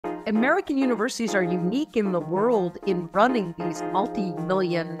American universities are unique in the world in running these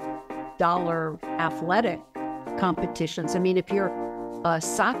multi-million-dollar athletic competitions. I mean, if you're a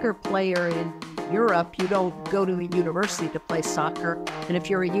soccer player in Europe, you don't go to a university to play soccer. And if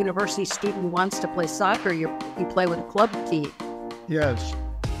you're a university student who wants to play soccer, you play with a club team. Yes.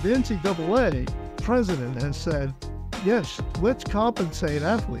 The NCAA president has said, yes, let's compensate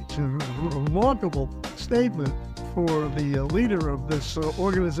athletes. A remarkable statement for the leader of this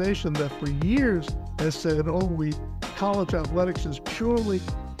organization that for years has said, college athletics is purely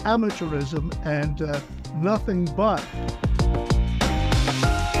amateurism and nothing but.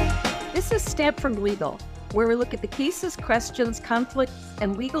 This is Stanford Legal, where we look at the cases, questions, conflicts,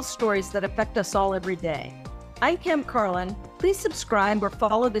 and legal stories that affect us all every day. I'm Pam Karlan. Please subscribe or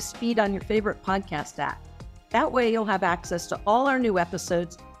follow this feed on your favorite podcast app. That way you'll have access to all our new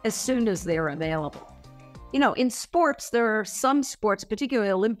episodes as soon as they're available. You know, in sports, there are some sports, particularly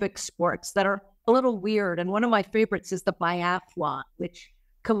Olympic sports, that are a little weird. And one of my favorites is the biathlon, which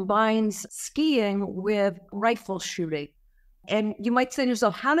combines skiing with rifle shooting. And you might say to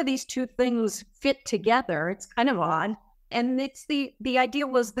yourself, how do these two things fit together? It's kind of odd. And it's the idea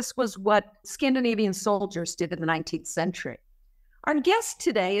was this was what Scandinavian soldiers did in the 19th century. Our guest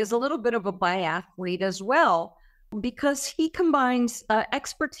today is a little bit of a biathlete as well, because he combines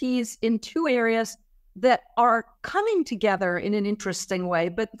expertise in two areas that are coming together in an interesting way,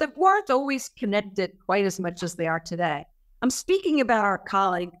 but that weren't always connected quite as much as they are today. I'm speaking about our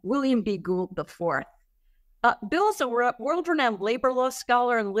colleague, William B. Gould IV. Bill's a world-renowned labor law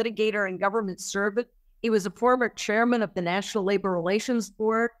scholar and litigator and government servant. He was a former chairman of the National Labor Relations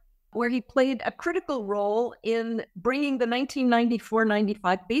Board, where he played a critical role in bringing the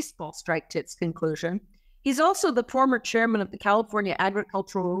 1994-95 baseball strike to its conclusion. He's also the former chairman of the California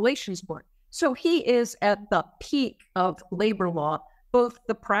Agricultural Relations Board. So he is at the peak of labor law, both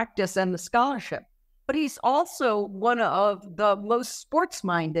the practice and the scholarship. But he's also one of the most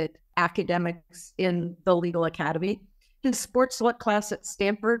sports-minded academics in the legal academy. His sports law class at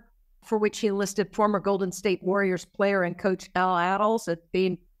Stanford, for which he enlisted former Golden State Warriors player and coach Al Attles and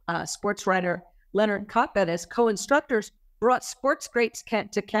being sports writer Leonard Koppett as co-instructors, brought sports greats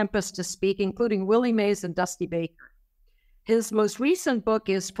to campus to speak, including Willie Mays and Dusty Baker. His most recent book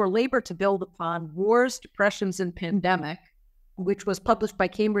is For Labor to Build Upon, Wars, Depressions, and Pandemic, which was published by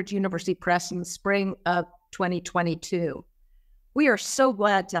Cambridge University Press in the spring of 2022. We are so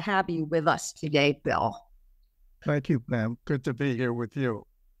glad to have you with us today, Bill. Thank you, Pam. Good to be here with you.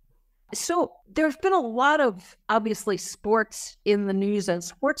 So there's been a lot of, obviously, sports in the news and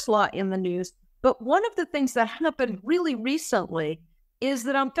sports law in the news, but one of the things that happened really recently is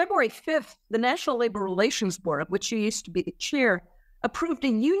that on February 5th, the National Labor Relations Board, of which you used to be the chair, approved a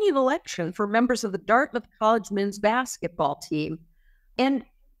union election for members of the Dartmouth College men's basketball team. And,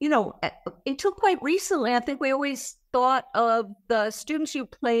 you know, until quite recently, I think we always thought of the students who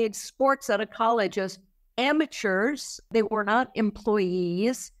played sports at a college as amateurs. They were not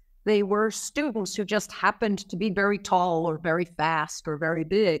employees. They were students who just happened to be very tall or very fast or very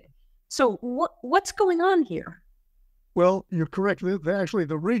big. So what's going on here? Well, you're correct. Actually,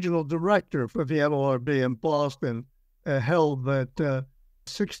 the regional director for the NLRB in Boston held that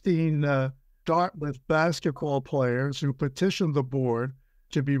 16 Dartmouth basketball players who petitioned the board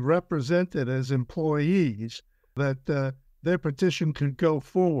to be represented as employees, that their petition could go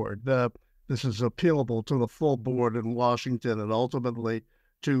forward. This is appealable to the full board in Washington and ultimately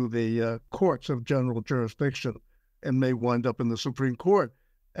to the courts of general jurisdiction and may wind up in the Supreme Court.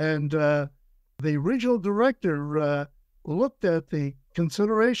 And the regional director looked at the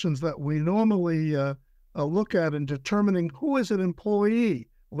considerations that we normally look at in determining who is an employee.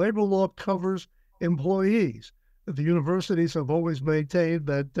 Labor law covers employees. The universities have always maintained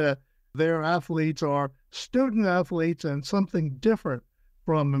that their athletes are student athletes and something different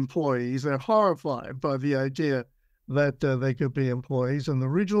from employees. They're horrified by the idea that they could be employees. And the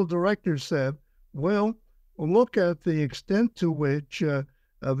regional director said, well, look at the extent to which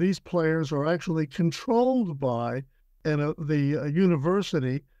these players are actually controlled by the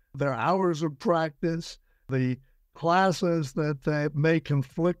university, their hours of practice, the classes that may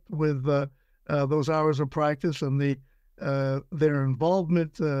conflict with those hours of practice, and their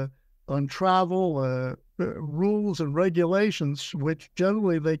involvement on travel, rules and regulations, which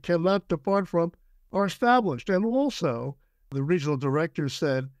generally they cannot depart from, are established. And also, the regional director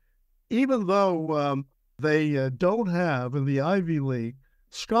said, even though they don't have in the Ivy League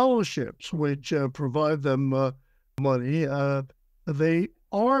scholarships, which provide them money, they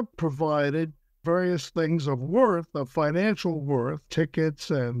are provided various things of worth, of financial worth,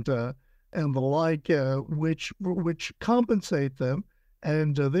 tickets and the like, which compensate them.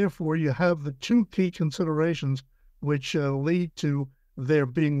 And therefore, you have the two key considerations which lead to their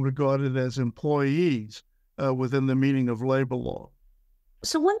being regarded as employees within the meaning of labor law.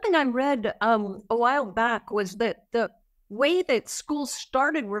 So one thing I read a while back was that the way that schools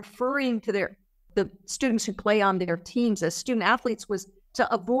started referring to the students who play on their teams as student athletes was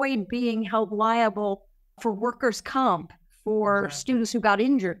to avoid being held liable for workers' comp for students who got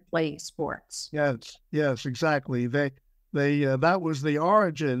injured playing sports. Yes, exactly. They that was the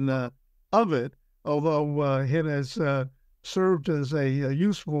origin of it, although it has served as a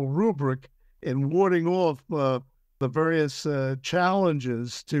useful rubric in warding off the various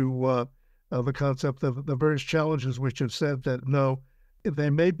challenges to the concept of the various challenges which have said that no, they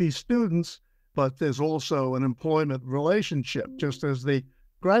may be students, but there's also an employment relationship, just as the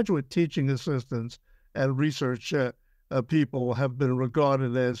graduate teaching assistants and research people have been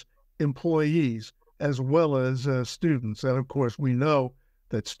regarded as employees as well as students. And of course, we know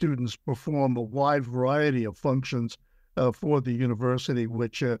that students perform a wide variety of functions for the university,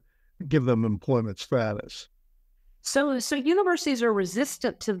 which give them employment status. So universities are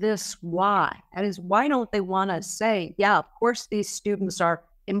resistant to this. Why? That is, why don't they want to say, yeah, of course, these students are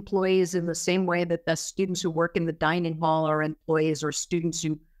employees in the same way that the students who work in the dining hall are employees, or students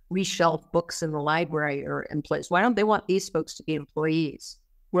who reshelve books in the library are employees? Why don't they want these folks to be employees?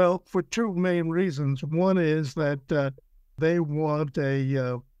 Well, for two main reasons. One is that they want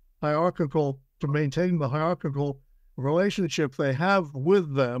to maintain the hierarchical relationship they have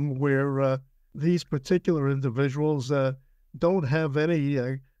with them, where these particular individuals don't have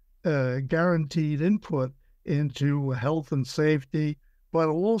any guaranteed input into health and safety, but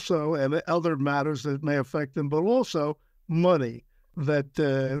also, and other matters that may affect them, but also money.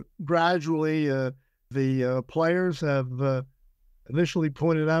 That gradually the players have initially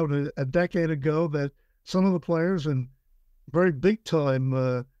pointed out a decade ago that some of the players in very big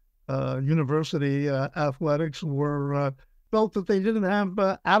time university athletics were felt that they didn't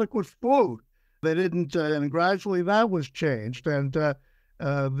have adequate food. They didn't, and gradually that was changed. And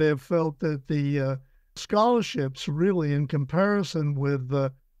they felt that the scholarships really, in comparison with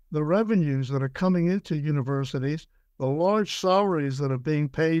the revenues that are coming into universities, the large salaries that are being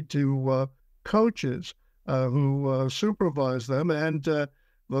paid to coaches who supervise them, and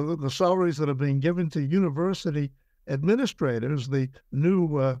the salaries that are being given to university administrators, the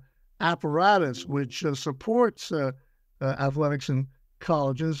new apparatus which supports athletics in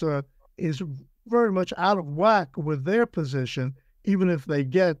colleges, is very much out of whack with their position, even if they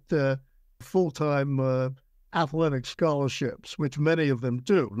get full-time athletic scholarships, which many of them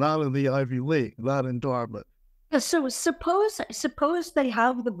do, not in the Ivy League, not in Dartmouth. So suppose they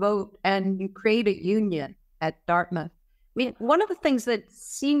have the vote and you create a union at Dartmouth. I mean, one of the things that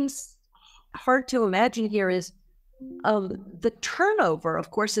seems hard to imagine here is the turnover,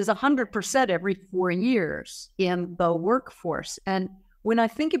 of course, is 100% every 4 years in the workforce. And when I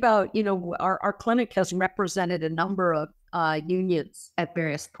think about, our clinic has represented a number of unions at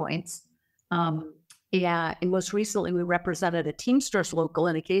various points. And most recently, we represented a Teamsters local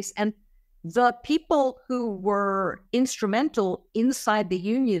in a case. And the people who were instrumental inside the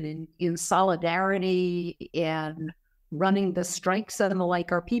union in solidarity and running the strikes and the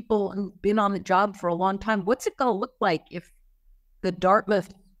like are people who've been on the job for a long time. What's it going to look like if the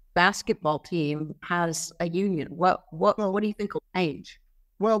Dartmouth basketball team has a union? What do you think will change?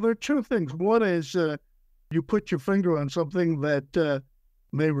 Well, there are two things. One is you put your finger on something that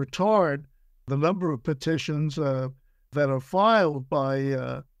may retard the number of petitions that are filed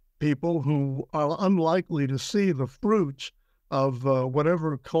by people who are unlikely to see the fruits of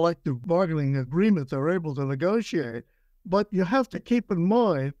whatever collective bargaining agreement they're able to negotiate. But you have to keep in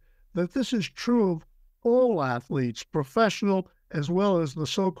mind that this is true of all athletes, professional as well as the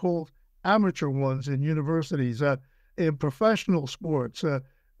so-called amateur ones in universities. In professional sports,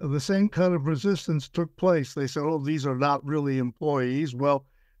 the same kind of resistance took place. They said, oh, these are not really employees. Well,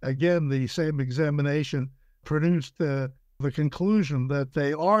 again, the same examination produced the conclusion that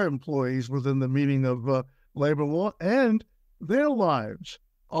they are employees within the meaning of labor law, and their lives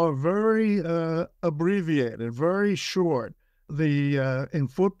are very abbreviated, very short. In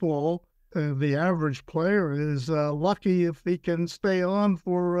football, the average player is lucky if he can stay on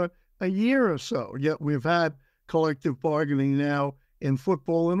for a year or so. Yet we've had collective bargaining now in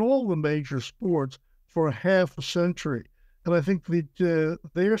football and all the major sports for half a century. And I think that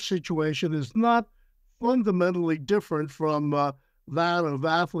their situation is not fundamentally different from that of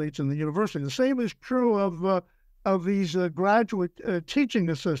athletes in the university. The same is true of these graduate teaching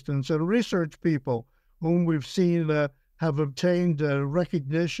assistants and research people whom we've seen have obtained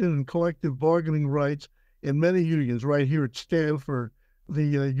recognition and collective bargaining rights in many unions. Right here at Stanford,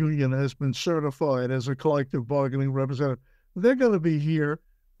 the union has been certified as a collective bargaining representative. They're going to be here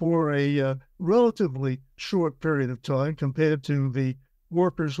for a relatively short period of time compared to the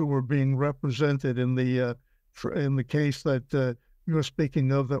workers who were being represented in the case that you're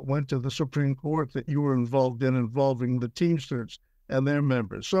speaking of that went to the Supreme Court that you were involved in, involving the Teamsters and their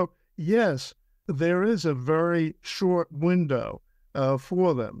members. So yes, there is a very short window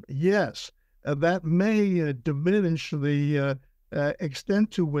for them. Yes, that may diminish the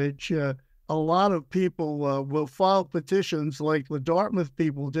extent to which a lot of people will file petitions like the Dartmouth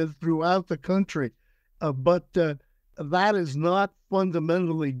people did throughout the country. But that is not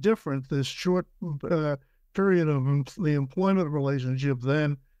fundamentally different, this short period of the employment relationship,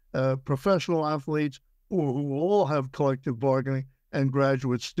 than professional athletes who all have collective bargaining and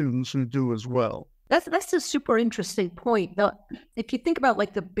graduate students who do as well. That's a super interesting point. If you think about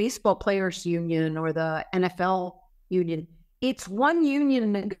like the baseball players union or the NFL union, it's one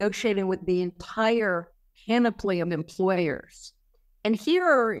union negotiating with the entire panoply of employers. And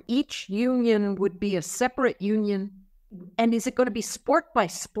here, each union would be a separate union. And is it going to be sport by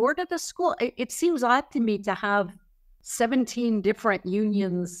sport at the school? It seems odd to me to have 17 different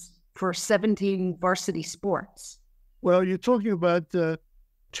unions for 17 varsity sports. Well, you're talking about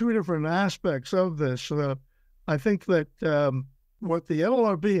two different aspects of this. I think that what the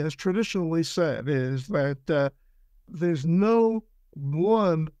NLRB has traditionally said is that there's no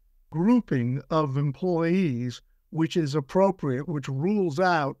one grouping of employees which is appropriate, which rules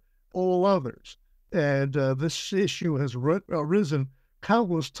out all others. And this issue has arisen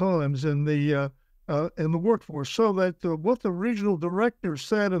countless times in the workforce. So that what the regional director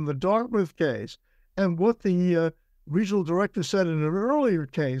said in the Dartmouth case, and what the regional director said in an earlier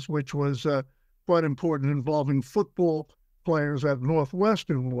case, which was quite important, involving football players at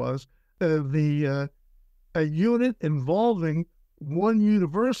Northwestern, was a unit involving one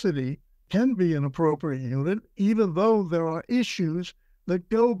university can be an appropriate unit, even though there are issues that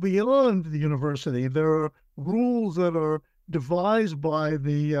go beyond the university. There are rules that are devised by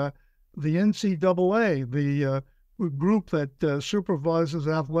the NCAA, the group that supervises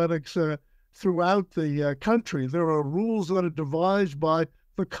athletics throughout the country. There are rules that are devised by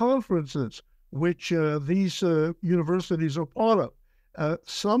the conferences, which these universities are part of.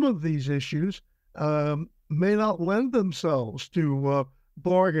 Some of these issues may not lend themselves to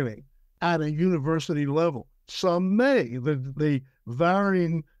bargaining at a university level. Some may. The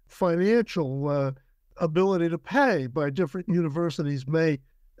varying financial ability to pay by different universities may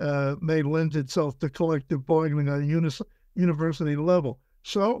lend itself to collective bargaining on a university level.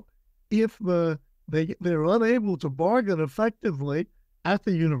 So if they're unable to bargain effectively at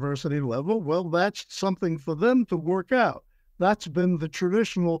the university level, well, that's something for them to work out. That's been the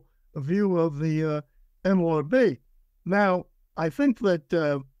traditional view of the NLRB. Now, I think that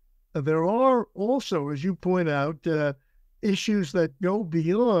there are also, as you point out, issues that go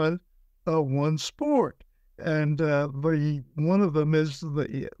beyond one sport. And one of them is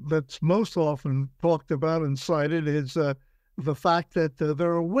that's most often talked about and cited is the fact that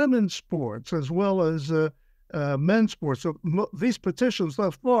there are women's sports as well as men's sports. So these petitions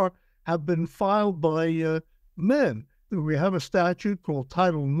thus far have been filed by men. We have a statute called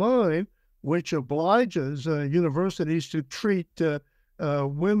Title IX, which obliges universities to treat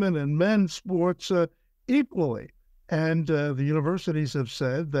women and men's sports equally. And the universities have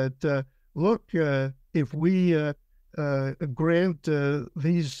said that, look, if we grant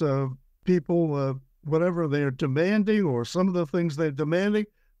these people whatever they're demanding, or some of the things they're demanding,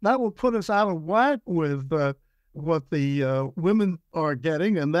 that will put us out of whack with what the women are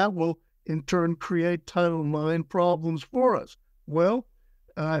getting, and that will in turn create Title IX problems for us. Well,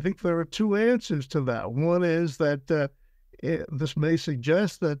 I think there are two answers to that. One is that this may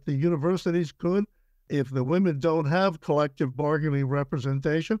suggest that the universities could, if the women don't have collective bargaining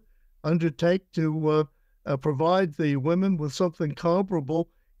representation, undertake to provide the women with something comparable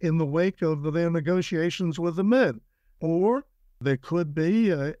in the wake of their negotiations with the men. Or there could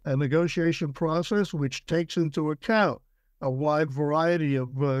be a negotiation process which takes into account a wide variety of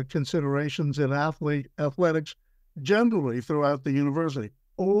considerations in athletics generally throughout the university.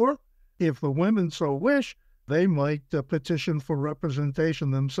 Or, if the women so wish, they might petition for representation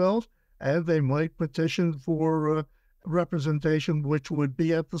themselves, and they might petition for representation which would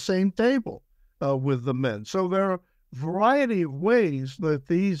be at the same table with the men. So there are a variety of ways that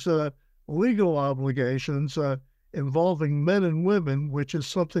these legal obligations involving men and women, which is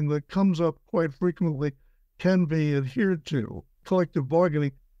something that comes up quite frequently, can be adhered to. Collective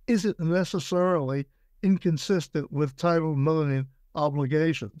bargaining isn't necessarily inconsistent with Title IX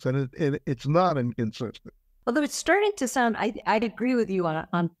obligations, and it's not inconsistent. Although it's starting to sound, I'd agree with you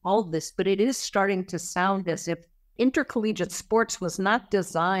on all of this, but it is starting to sound as if intercollegiate sports was not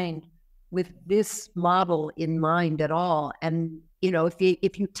designed with this model in mind at all. And,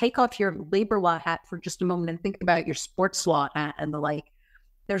 if you take off your labor law hat for just a moment and think about your sports law hat and the like,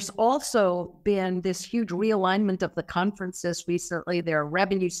 there's also been this huge realignment of the conferences recently. There are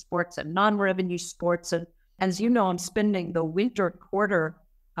revenue sports and non-revenue sports. And as you know, I'm spending the winter quarter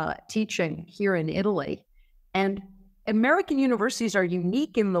teaching here in Italy. And American universities are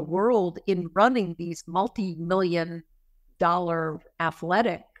unique in the world in running these multi-million-dollar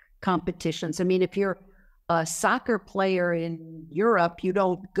athletic competitions. I mean, if you're a soccer player in Europe, you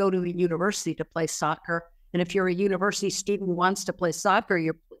don't go to a university to play soccer. And if you're a university student who wants to play soccer,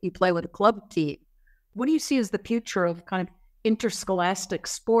 you play with a club team. What do you see as the future of kind of interscholastic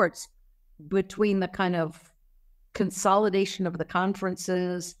sports between the kind of consolidation of the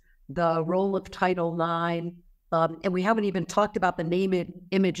conferences, the role of Title IX, and we haven't even talked about the name,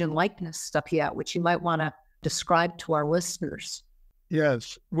 image, and likeness stuff yet, which you might want to describe to our listeners.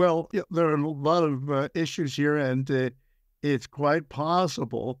 Yes. Well, there are a lot of issues here, and it's quite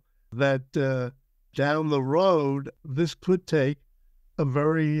possible that down the road, this could take a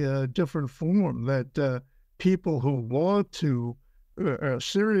very different form, that people who want to, are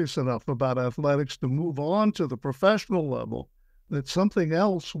serious enough about athletics to move on to the professional level, that something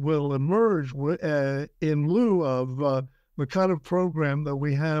else will emerge in lieu of the kind of program that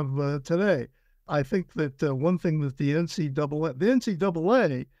we have today. I think that one thing that the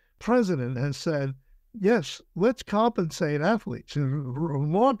NCAA president has said, yes, let's compensate athletes. A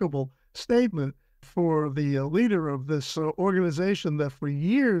remarkable statement for the leader of this organization that for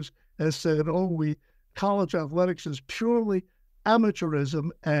years has said, college athletics is purely amateurism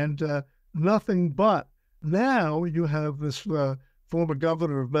and nothing but. Now you have this former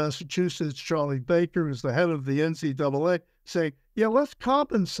governor of Massachusetts, Charlie Baker, who's the head of the NCAA, saying, yeah, let's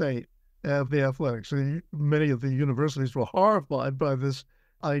compensate the athletics. And many of the universities were horrified by this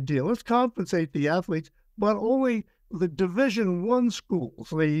idea. Let's compensate the athletes, but only the Division I schools,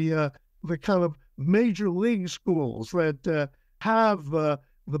 the kind of major league schools that have the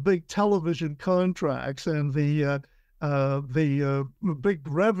big television contracts and the big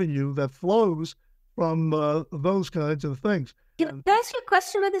revenue that flows from those kinds of things. Can I ask you a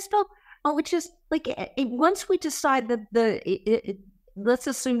question on this, Bill? Which is like, once we decide that let's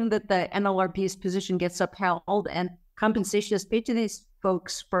assume that the NLRB's position gets upheld and compensation is paid to these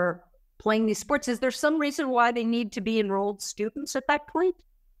folks for playing these sports, is there some reason why they need to be enrolled students at that point?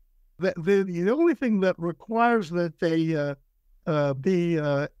 The only thing that requires that they be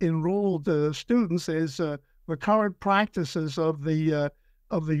enrolled students is the current practices of the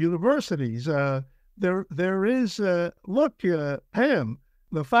universities. There is Pam.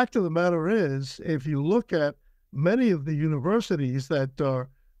 The fact of the matter is, if you look at many of the universities that are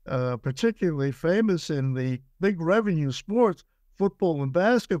particularly famous in the big revenue sports, football and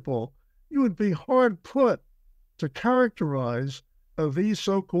basketball, you would be hard put to characterize these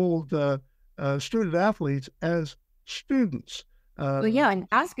so-called student athletes as students. Well, yeah, in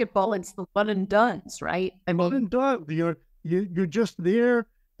basketball, it's the one and dones, right? One and done. You're just there,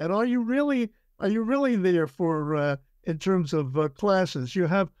 and are you really there for in terms of classes? You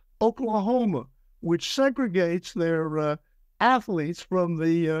have Oklahoma, which segregates their athletes from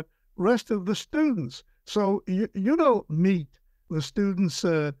the rest of the students. So you don't meet the students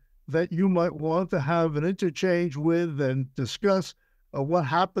that you might want to have an interchange with and discuss what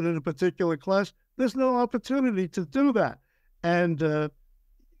happened in a particular class. There's no opportunity to do that. And, the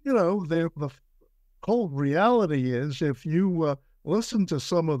cold reality is, if you listen to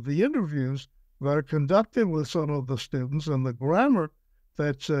some of the interviews that are conducted with some of the students and the grammar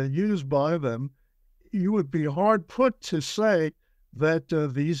that's used by them, you would be hard put to say that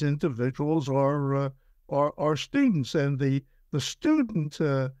these individuals are students. And the student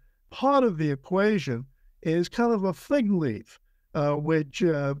part of the equation is kind of a fig leaf, which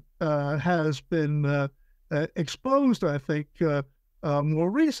has been exposed, I think,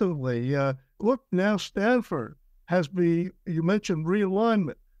 more recently. Look, now Stanford you mentioned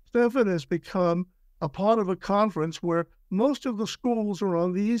realignment. Stanford has become a part of a conference where most of the schools are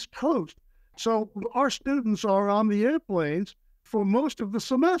on the East Coast. So our students are on the airplanes for most of the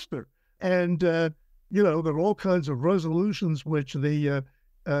semester. And, there are all kinds of resolutions which the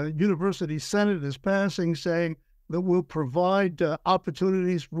University Senate is passing, saying that will provide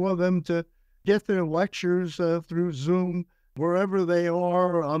opportunities for them to get their lectures through Zoom wherever they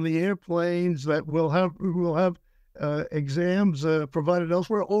are on the airplanes, that will have exams provided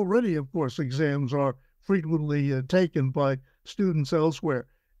elsewhere. Already, of course, exams are frequently taken by students elsewhere.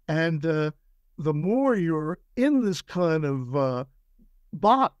 And the more you're in this kind of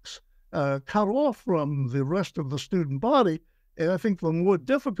box, cut off from the rest of the student body, and I think the more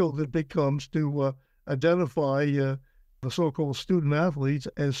difficult it becomes to identify the so-called student athletes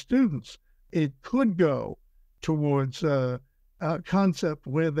as students. It could go towards a concept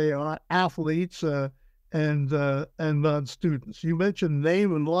where they are athletes and not students. You mentioned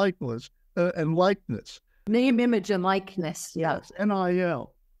name and likeness. Name, image, and likeness. Yes.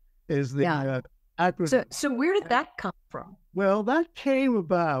 NIL is the acronym. So where did that come from? Well, that came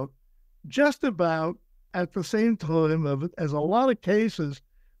about just about at the same time as a lot of cases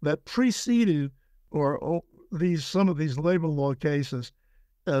that preceded some of these labor law cases.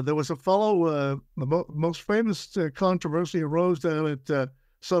 There was a fellow, the most famous controversy arose down at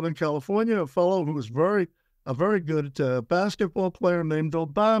Southern California, a fellow who was a very good basketball player named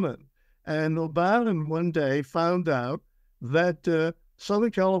O'Bannon. And O'Bannon one day found out that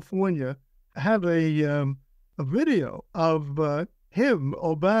Southern California had a video of him,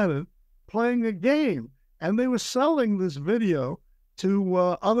 O'Bannon, playing a game. And they were selling this video to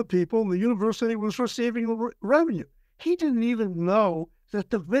other people. The university was receiving revenue. He didn't even know that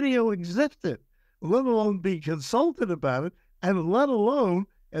the video existed, let alone be consulted about it, and let alone,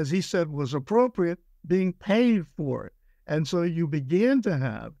 as he said was appropriate, being paid for it. And so you began to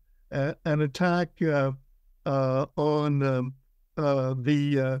have an attack on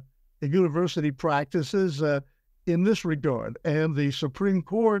the university practices in this regard. And the Supreme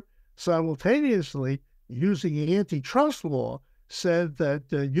Court simultaneously, using antitrust law, said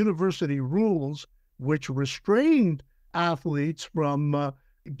that university rules which restrained athletes from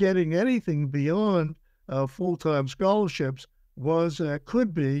getting anything beyond full-time scholarships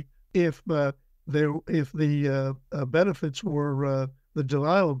could be if the benefits were the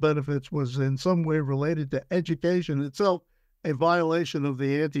denial of benefits was in some way related to education itself, a violation of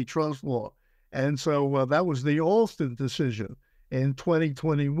the antitrust law. And so that was the Alston decision in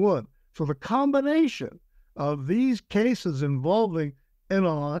 2021. So the combination of these cases involving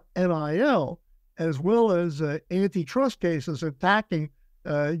NIL, as well as antitrust cases attacking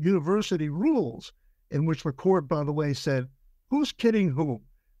university rules, in which the court, by the way, said, who's kidding whom?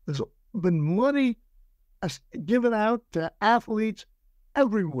 There's been money given out to athletes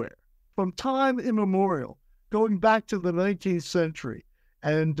everywhere from time immemorial, going back to the 19th century.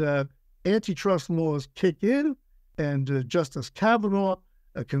 And antitrust laws kick in, and Justice Kavanaugh,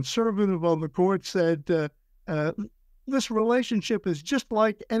 a conservative on the court, said this relationship is just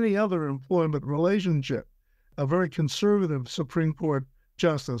like any other employment relationship. A very conservative Supreme Court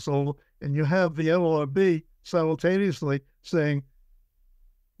justice. And you have the NLRB simultaneously saying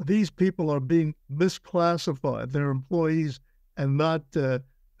these people are being misclassified. They're employees and not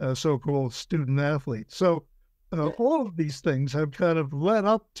so-called student athletes. So all of these things have kind of led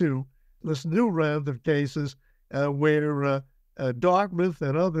up to this new round of cases where Dartmouth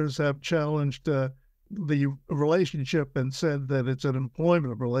and others have challenged the relationship and said that it's an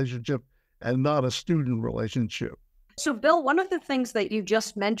employment relationship and not a student relationship. So, Bill, one of the things that you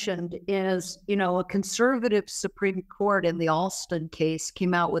just mentioned is, a conservative Supreme Court in the Alston case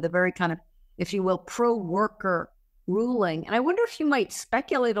came out with a very kind of, if you will, pro-worker ruling. And I wonder if you might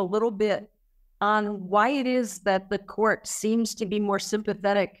speculate a little bit on why it is that the court seems to be more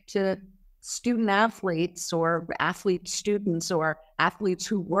sympathetic to student athletes or athlete students or athletes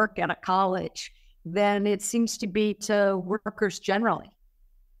who work at a college than it seems to be to workers generally.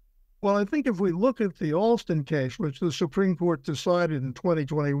 Well, I think if we look at the Alston case, which the Supreme Court decided in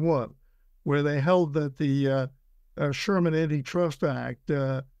 2021, where they held that the Sherman Antitrust Act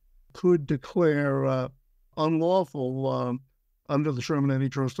could declare unlawful under the Sherman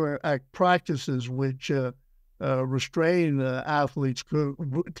Antitrust Act practices which restrain athletes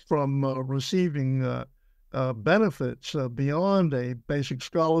from receiving benefits beyond a basic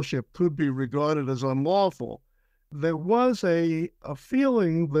scholarship could be regarded as unlawful. There was a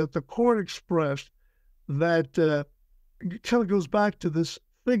feeling that the court expressed that kind of goes back to this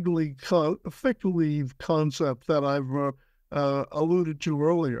fig leaf concept that I've alluded to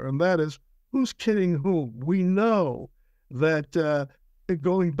earlier, and that is, who's kidding whom? We know that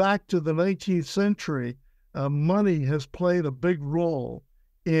going back to the 19th century, money has played a big role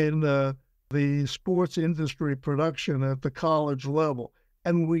in the sports industry production at the college level.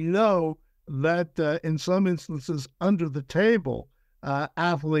 And we know that in some instances under the table,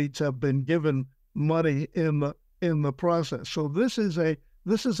 athletes have been given money in the process. So this is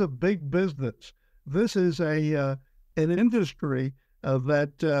a big business. This is an industry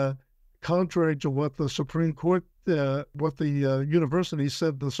that, contrary to what the Supreme Court, what the university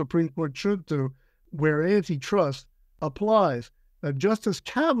said the Supreme Court should do, where antitrust applies. Justice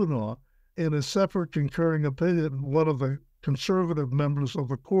Kavanaugh in a separate concurring opinion, one of the conservative members of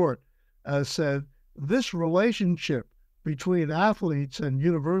the court said, this relationship between athletes and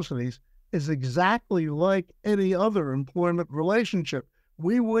universities is exactly like any other employment relationship.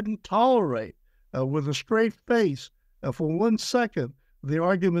 We wouldn't tolerate with a straight face for 1 second the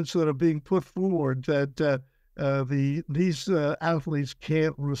arguments that are being put forward that these athletes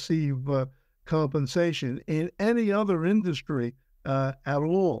can't receive compensation in any other industry at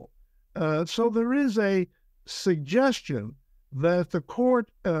all. So there is a suggestion that the court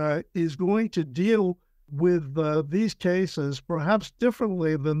is going to deal with these cases perhaps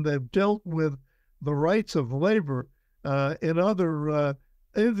differently than they've dealt with the rights of labor in other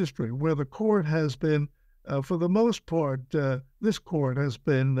industry, where the court has been, for the most part, this court has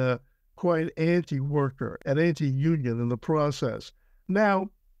been quite anti-worker and anti-union in the process. Now,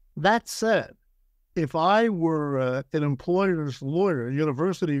 that said, if I were an employer's lawyer, a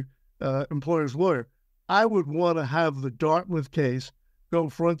university employer's lawyer, I would want to have the Dartmouth case go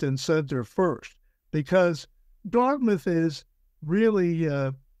front and center first, because Dartmouth is really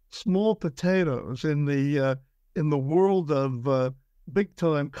small potatoes in the world of big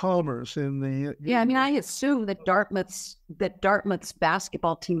time commerce. Yeah, I mean, I assume that Dartmouth's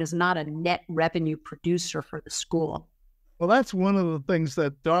basketball team is not a net revenue producer for the school. Well, that's one of the things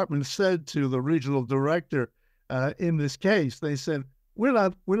that Dartmouth said to the regional director in this case. They said,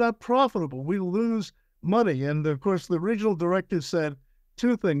 we're not profitable. We lose money. And of course, the regional director said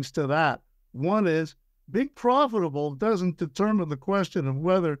two things to that. One is, being profitable doesn't determine the question of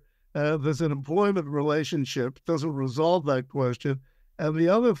whether there's an employment relationship, doesn't resolve that question. And the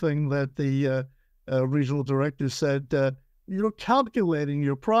other thing that the regional director said, you're calculating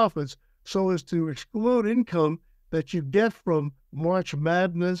your profits so as to exclude income that you get from March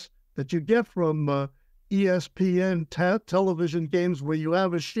Madness, that you get from ESPN television games where you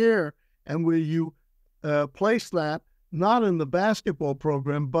have a share and where you place that not in the basketball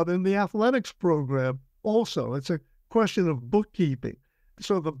program, but in the athletics program also. It's a question of bookkeeping.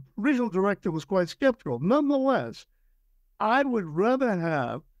 So the regional director was quite skeptical. Nonetheless, I would rather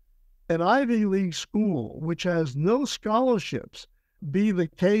have an Ivy League school, which has no scholarships, be the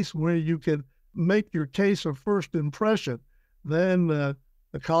case where you can make your case of first impression than a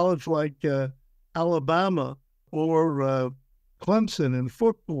college like Alabama or Clemson in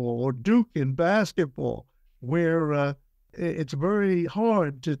football or Duke in basketball, where it's very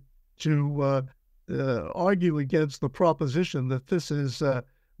hard to argue against the proposition that this is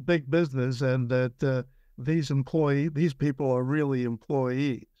big business and that these people are really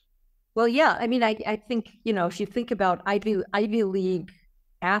employees. Well, yeah, I mean, I think, if you think about Ivy League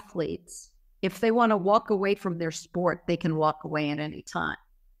athletes, if they want to walk away from their sport, they can walk away at any time.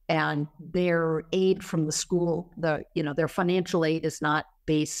 And their aid from the school, their financial aid is not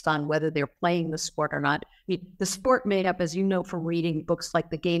based on whether they're playing the sport or not. I mean, the sport made up, as you know from reading books like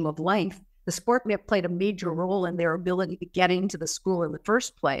The Game of Life, the sport may have played a major role in their ability to get into the school in the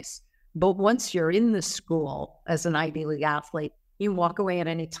first place. But once you're in the school as an Ivy League athlete, you walk away at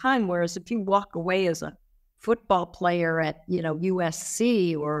any time. Whereas if you walk away as a football player at,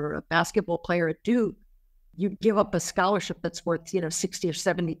 USC or a basketball player at Duke, you give up a scholarship that's worth, $60,000 or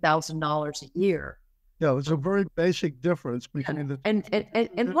 $70,000 a year. Yeah, it's a very basic difference between the.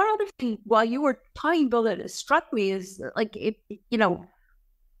 And one other thing, while you were talking about it, it struck me is like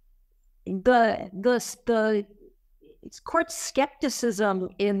the court skepticism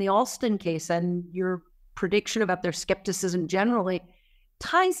in the Alston case and your prediction about their skepticism generally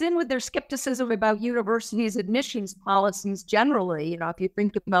ties in with their skepticism about universities' admissions policies generally. If you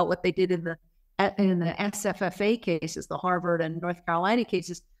think about what they did in the SFFA cases, the Harvard and North Carolina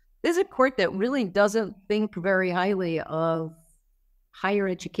cases, there's a court that really doesn't think very highly of higher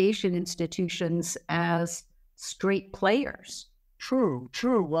education institutions as straight players. True.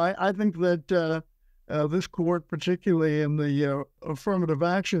 I think that this court, particularly in the affirmative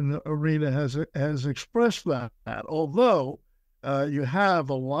action arena, has expressed that. Although you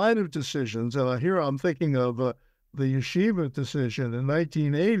have a line of decisions, and here I'm thinking of the Yeshiva decision in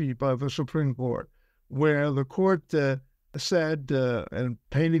 1980 by the Supreme Court, where the court said, and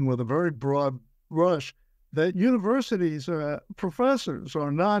painting with a very broad brush, that universities, professors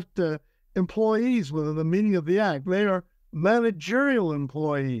are not employees within the meaning of the act. They are managerial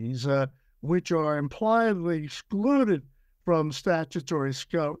employees, which are impliedly excluded from statutory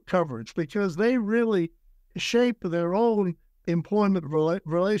coverage because they really shape their own employment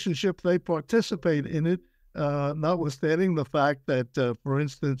relationship. They participate in it, notwithstanding the fact that, for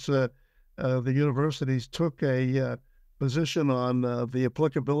instance, the universities took a position on the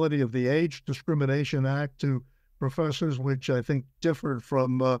applicability of the Age Discrimination Act to professors, which I think differed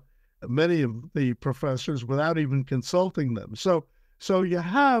from many of the professors without even consulting them. So you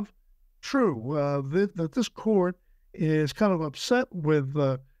have that this court is kind of upset with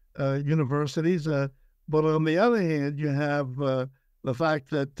universities, but on the other hand, you have the fact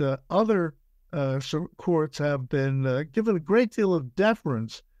that other courts have been given a great deal of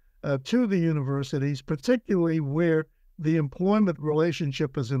deference to the universities, particularly where the employment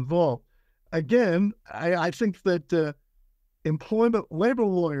relationship is involved. Again, I think that labor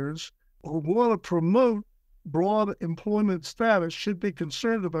lawyers who want to promote broad employment status should be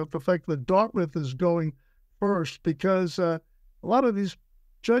concerned about the fact that Dartmouth is going first, because a lot of these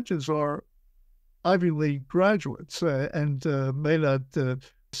judges are Ivy League graduates and may not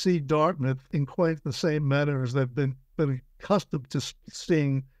see Dartmouth in quite the same manner as they've been accustomed to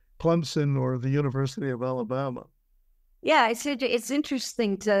seeing Clemson or the University of Alabama. Yeah, it's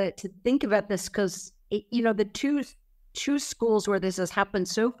interesting to think about this because, the two schools where this has happened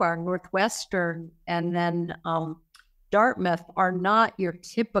so far, Northwestern and then Dartmouth, are not your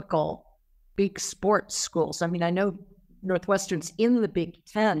typical big sports schools. I mean, I know Northwestern's in the Big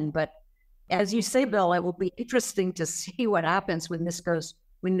Ten, but as you say, Bill, it will be interesting to see what happens when this goes.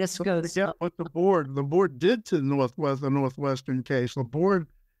 Yeah, what the board did to the Northwestern case, the board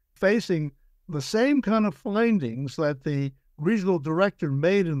facing the same kind of findings that the regional director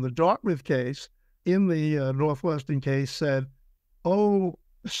made in the Dartmouth case, in the Northwestern case, said, "Oh,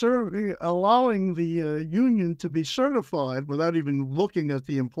 sir, allowing the union to be certified without even looking at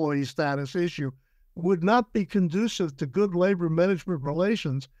the employee status issue would not be conducive to good labor management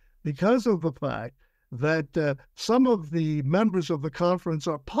relations because of the fact that some of the members of the conference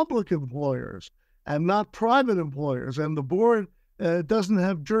are public employers and not private employers, and the board doesn't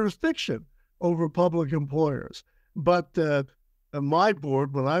have jurisdiction over public employers." But my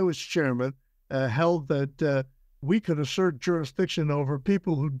board, when I was chairman, held that we could assert jurisdiction over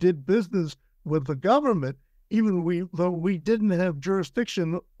people who did business with the government, though we didn't have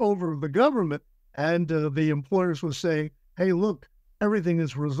jurisdiction over the government. And the employers were saying, "Hey, look, everything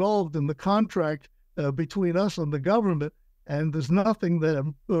is resolved in the contract between us and the government, and there's nothing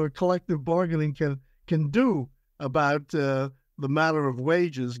that collective bargaining can do about the matter of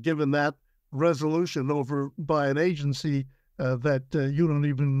wages, given that resolution over by an agency that you don't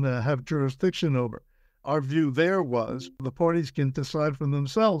even have jurisdiction over." Our view there was the parties can decide for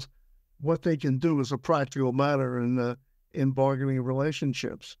themselves what they can do as a practical matter in bargaining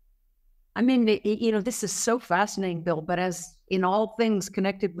relationships. I mean, this is so fascinating, Bill, but as in all things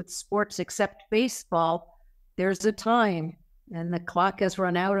connected with sports except baseball, there's a time and the clock has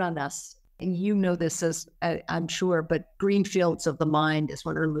run out on us. And you know this, as I'm sure, but Green Fields of the Mind is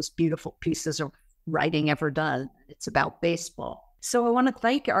one of the most beautiful pieces of writing ever done. It's about baseball. So I want to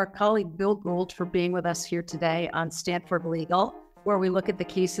thank our colleague Bill Gould for being with us here today on Stanford Legal, where we look at the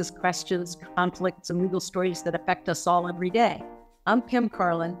cases, questions, conflicts, and legal stories that affect us all every day. I'm Pam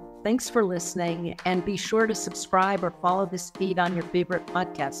Karlan. Thanks for listening, and be sure to subscribe or follow this feed on your favorite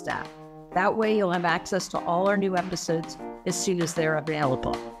podcast app. That way you'll have access to all our new episodes as soon as they're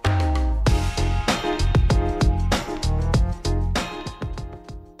available.